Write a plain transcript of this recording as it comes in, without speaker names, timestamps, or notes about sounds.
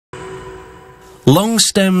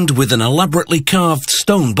Long-stemmed with an elaborately carved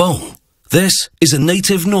stone bowl, this is a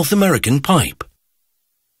native North American pipe.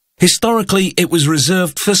 Historically, it was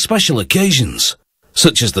reserved for special occasions,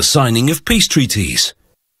 such as the signing of peace treaties,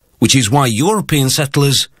 which is why European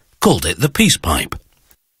settlers called it the peace pipe.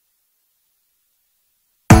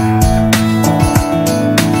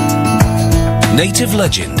 Native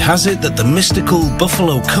legend has it that the mystical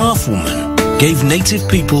buffalo calf woman gave native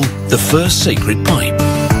people the first sacred pipe.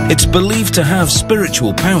 It's believed to have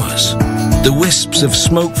spiritual powers. The wisps of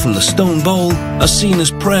smoke from the stone bowl are seen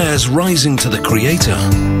as prayers rising to the Creator.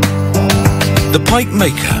 The pipe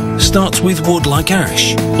maker starts with wood like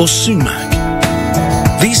ash or sumac.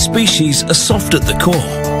 These species are soft at the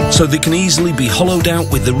core, so they can easily be hollowed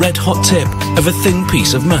out with the red-hot tip of a thin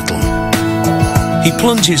piece of metal. He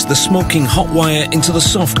plunges the smoking hot wire into the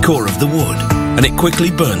soft core of the wood, and it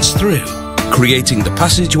quickly burns through, creating the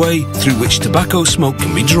passageway through which tobacco smoke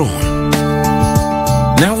can be drawn.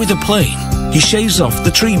 Now with a plane, he shaves off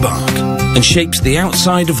the tree bark and shapes the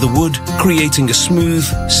outside of the wood, creating a smooth,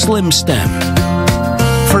 slim stem.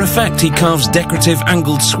 For effect, he carves decorative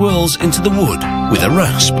angled swirls into the wood with a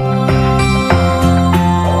rasp.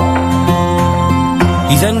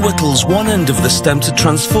 He then whittles one end of the stem to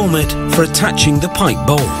transform it for attaching the pipe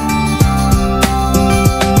bowl.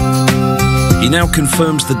 He now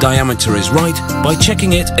confirms the diameter is right by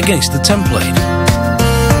checking it against the template.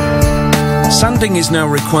 Sanding is now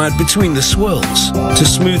required between the swirls to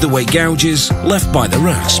smooth away gouges left by the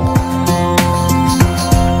rasp.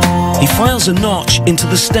 He files a notch into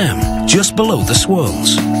the stem just below the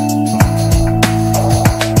swirls.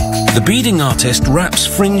 The beading artist wraps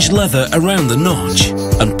fringed leather around the notch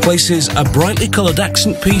and places a brightly coloured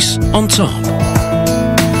accent piece on top.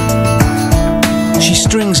 She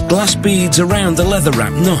strings glass beads around the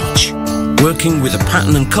leather-wrapped notch, working with a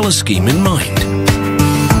pattern and colour scheme in mind.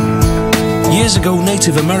 Years ago,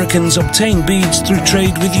 Native Americans obtained beads through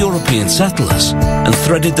trade with European settlers and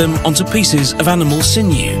threaded them onto pieces of animal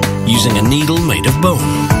sinew using a needle made of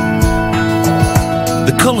bone.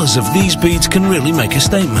 The colours of these beads can really make a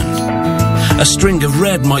statement. A string of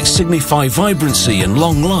red might signify vibrancy and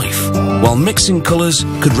long life, while mixing colours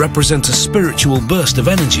could represent a spiritual burst of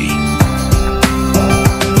energy.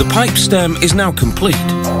 The pipe stem is now complete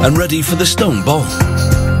and ready for the stone bowl.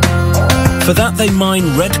 For that they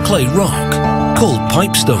mine red clay rock, called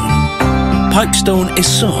pipestone. Pipestone is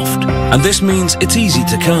soft, and this means it's easy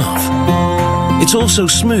to carve. It's also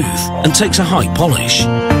smooth and takes a high polish.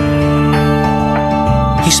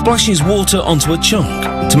 He splashes water onto a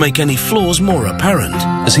chunk to make any flaws more apparent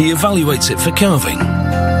as he evaluates it for carving.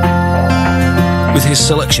 With his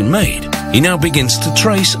selection made, he now begins to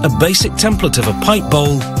trace a basic template of a pipe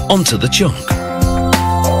bowl onto the chunk.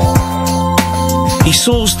 He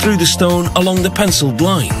saws through the stone along the penciled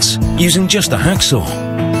lines, using just a hacksaw.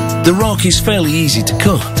 The rock is fairly easy to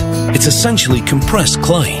cut. It's essentially compressed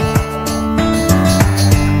clay.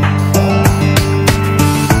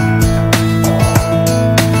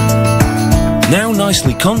 Now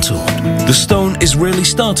nicely contoured, the stone is really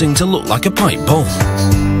starting to look like a pipe bowl.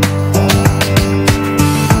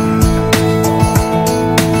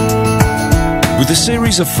 With a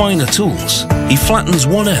series of finer tools, he flattens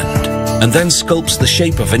one end and then sculpts the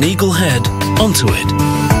shape of an eagle head onto it.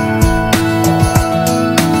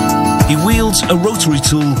 He wields a rotary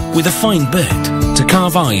tool with a fine bit to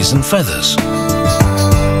carve eyes and feathers.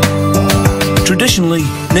 Traditionally,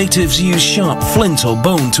 natives use sharp flint or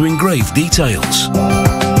bone to engrave details.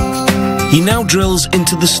 He now drills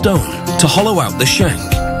into the stone to hollow out the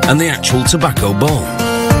shank and the actual tobacco bowl.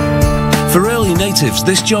 For early natives,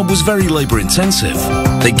 this job was very labour-intensive.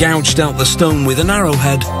 They gouged out the stone with an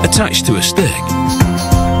arrowhead attached to a stick.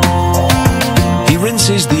 He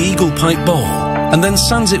rinses the eagle pipe bowl and then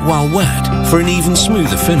sands it while wet for an even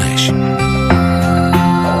smoother finish.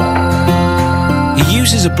 He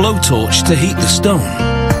uses a blowtorch to heat the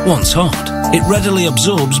stone. Once hot, it readily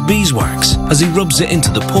absorbs beeswax as he rubs it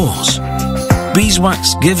into the pores.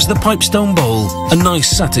 Beeswax gives the pipestone bowl a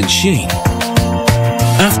nice satin sheen.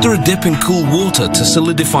 After a dip in cool water to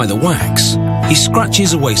solidify the wax, he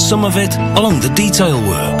scratches away some of it along the detail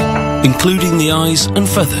work, including the eyes and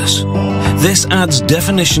feathers. This adds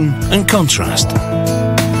definition and contrast.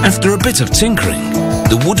 After a bit of tinkering,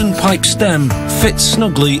 the wooden pipe stem fits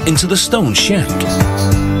snugly into the stone shank.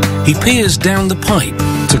 He peers down the pipe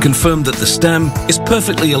to confirm that the stem is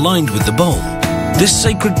perfectly aligned with the bowl. This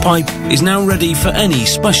sacred pipe is now ready for any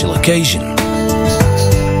special occasion.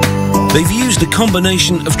 They've used a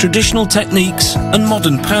combination of traditional techniques and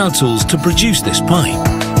modern power tools to produce this pipe,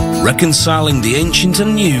 reconciling the ancient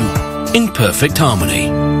and new in perfect harmony.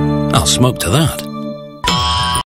 I'll smoke to that.